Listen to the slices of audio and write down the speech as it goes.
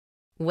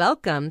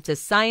Welcome to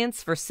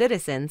Science for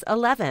Citizens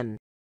 11.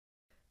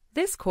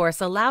 This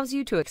course allows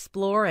you to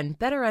explore and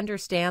better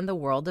understand the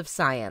world of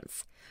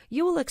science.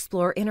 You will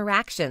explore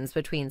interactions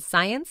between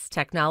science,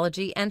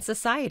 technology, and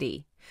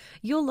society.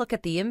 You'll look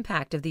at the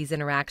impact of these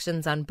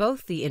interactions on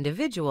both the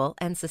individual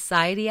and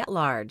society at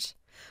large.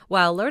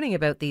 While learning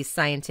about these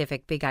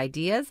scientific big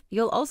ideas,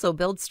 you'll also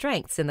build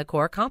strengths in the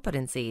core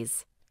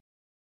competencies.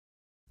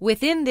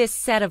 Within this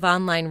set of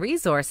online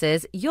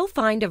resources, you'll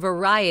find a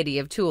variety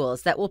of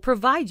tools that will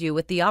provide you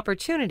with the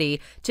opportunity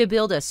to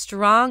build a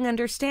strong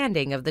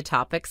understanding of the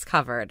topics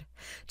covered.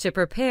 To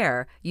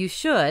prepare, you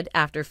should,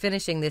 after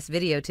finishing this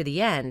video to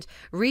the end,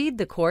 read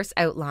the course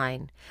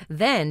outline.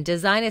 Then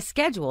design a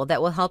schedule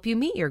that will help you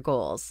meet your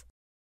goals.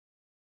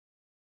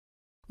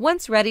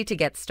 Once ready to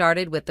get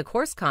started with the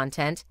course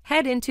content,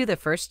 head into the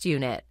first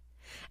unit.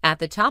 At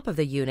the top of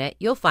the unit,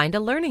 you'll find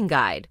a learning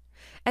guide.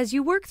 As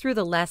you work through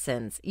the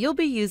lessons, you'll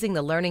be using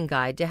the learning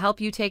guide to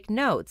help you take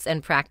notes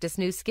and practice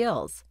new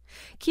skills.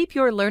 Keep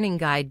your learning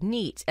guide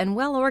neat and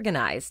well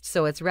organized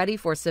so it's ready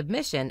for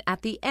submission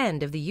at the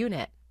end of the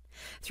unit.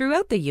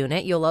 Throughout the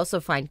unit, you'll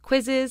also find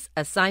quizzes,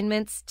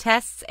 assignments,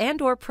 tests,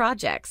 and/or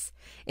projects.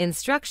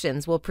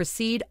 Instructions will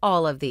precede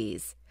all of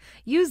these.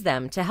 Use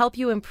them to help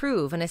you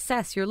improve and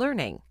assess your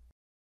learning.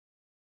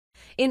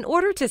 In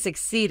order to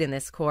succeed in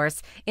this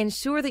course,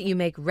 ensure that you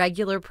make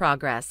regular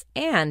progress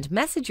and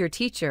message your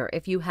teacher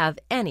if you have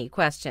any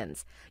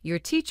questions. Your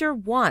teacher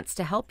wants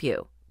to help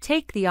you.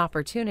 Take the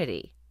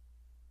opportunity.